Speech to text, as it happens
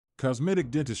Cosmetic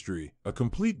Dentistry, a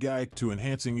complete guide to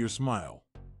enhancing your smile.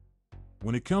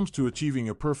 When it comes to achieving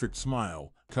a perfect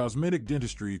smile, cosmetic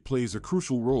dentistry plays a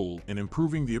crucial role in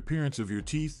improving the appearance of your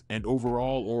teeth and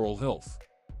overall oral health.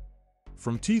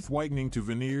 From teeth whitening to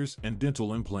veneers and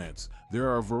dental implants, there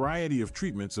are a variety of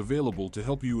treatments available to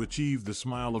help you achieve the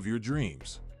smile of your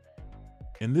dreams.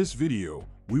 In this video,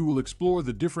 we will explore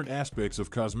the different aspects of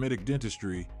cosmetic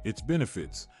dentistry, its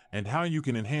benefits, and how you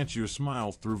can enhance your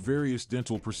smile through various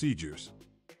dental procedures.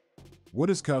 What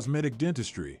is cosmetic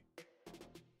dentistry?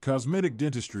 Cosmetic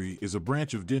dentistry is a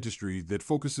branch of dentistry that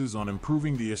focuses on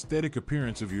improving the aesthetic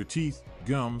appearance of your teeth,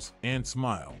 gums, and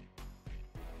smile.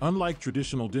 Unlike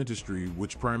traditional dentistry,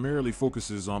 which primarily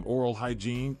focuses on oral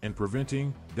hygiene and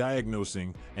preventing,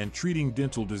 diagnosing, and treating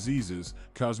dental diseases,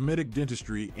 cosmetic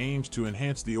dentistry aims to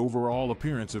enhance the overall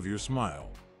appearance of your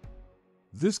smile.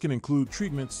 This can include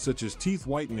treatments such as teeth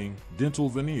whitening, dental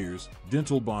veneers,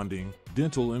 dental bonding,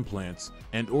 dental implants,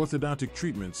 and orthodontic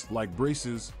treatments like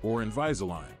braces or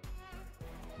Invisalign.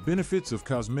 Benefits of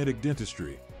cosmetic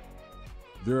dentistry.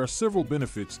 There are several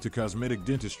benefits to cosmetic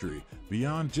dentistry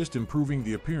beyond just improving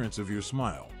the appearance of your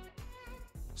smile.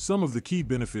 Some of the key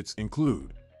benefits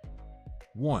include: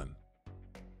 1.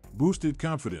 Boosted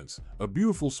confidence. A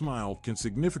beautiful smile can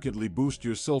significantly boost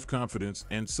your self-confidence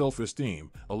and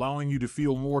self-esteem, allowing you to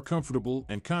feel more comfortable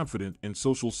and confident in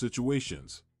social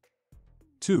situations.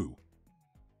 2.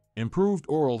 Improved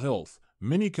oral health.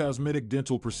 Many cosmetic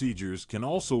dental procedures can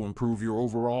also improve your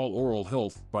overall oral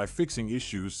health by fixing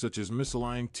issues such as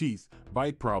misaligned teeth,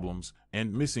 bite problems,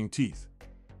 and missing teeth.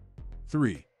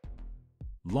 3.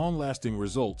 Long-lasting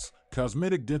results.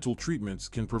 Cosmetic dental treatments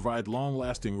can provide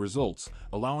long-lasting results,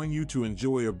 allowing you to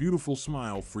enjoy a beautiful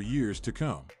smile for years to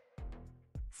come.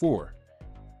 4.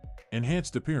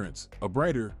 Enhanced appearance. A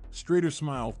brighter, straighter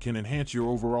smile can enhance your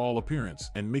overall appearance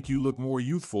and make you look more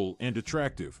youthful and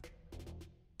attractive.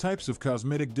 Types of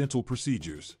cosmetic dental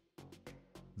procedures.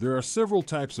 There are several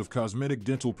types of cosmetic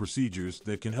dental procedures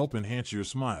that can help enhance your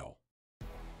smile.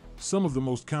 Some of the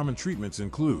most common treatments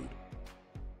include: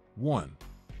 1.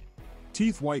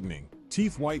 Teeth whitening.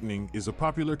 Teeth whitening is a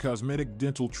popular cosmetic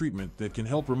dental treatment that can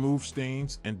help remove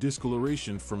stains and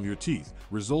discoloration from your teeth,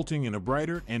 resulting in a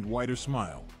brighter and whiter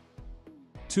smile.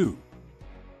 2.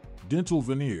 Dental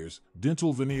veneers.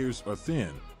 Dental veneers are thin,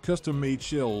 custom-made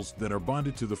shells that are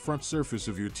bonded to the front surface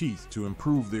of your teeth to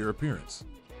improve their appearance.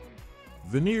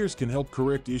 Veneers can help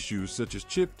correct issues such as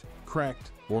chipped,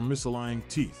 cracked, or misaligned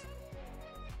teeth.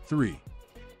 3.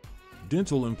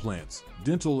 Dental implants.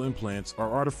 Dental implants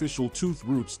are artificial tooth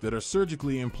roots that are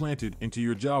surgically implanted into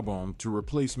your jawbone to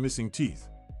replace missing teeth.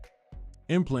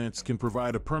 Implants can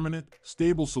provide a permanent,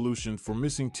 stable solution for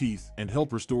missing teeth and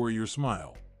help restore your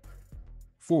smile.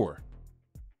 4.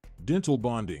 Dental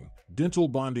bonding. Dental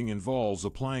bonding involves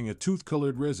applying a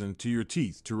tooth-colored resin to your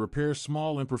teeth to repair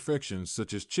small imperfections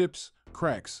such as chips,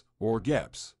 cracks, or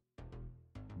gaps.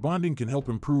 Bonding can help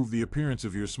improve the appearance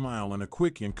of your smile in a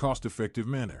quick and cost-effective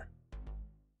manner.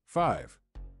 5.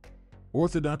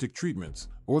 Orthodontic treatments.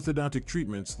 Orthodontic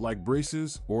treatments like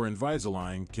braces or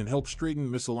Invisalign can help straighten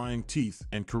misaligned teeth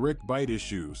and correct bite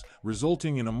issues,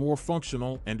 resulting in a more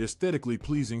functional and aesthetically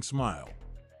pleasing smile.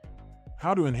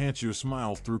 How to enhance your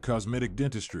smile through cosmetic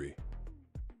dentistry.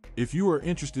 If you are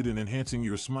interested in enhancing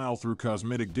your smile through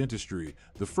cosmetic dentistry,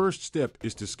 the first step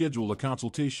is to schedule a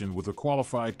consultation with a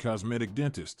qualified cosmetic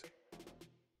dentist.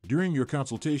 During your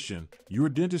consultation, your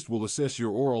dentist will assess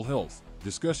your oral health,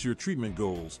 discuss your treatment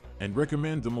goals, and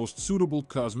recommend the most suitable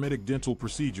cosmetic dental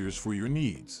procedures for your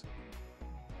needs.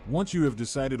 Once you have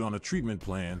decided on a treatment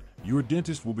plan, your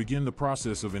dentist will begin the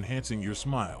process of enhancing your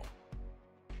smile.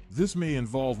 This may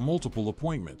involve multiple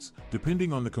appointments,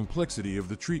 depending on the complexity of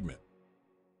the treatment.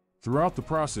 Throughout the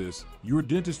process, your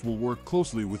dentist will work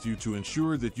closely with you to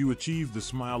ensure that you achieve the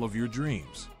smile of your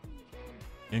dreams.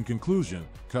 In conclusion,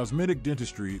 cosmetic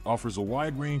dentistry offers a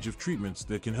wide range of treatments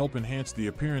that can help enhance the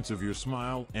appearance of your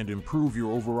smile and improve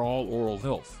your overall oral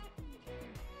health.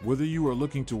 Whether you are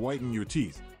looking to whiten your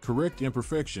teeth, correct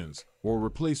imperfections, or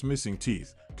replace missing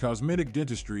teeth, cosmetic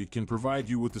dentistry can provide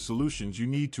you with the solutions you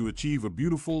need to achieve a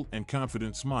beautiful and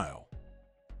confident smile.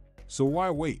 So why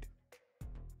wait?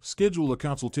 Schedule a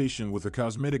consultation with a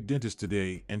cosmetic dentist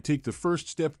today and take the first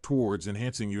step towards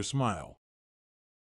enhancing your smile.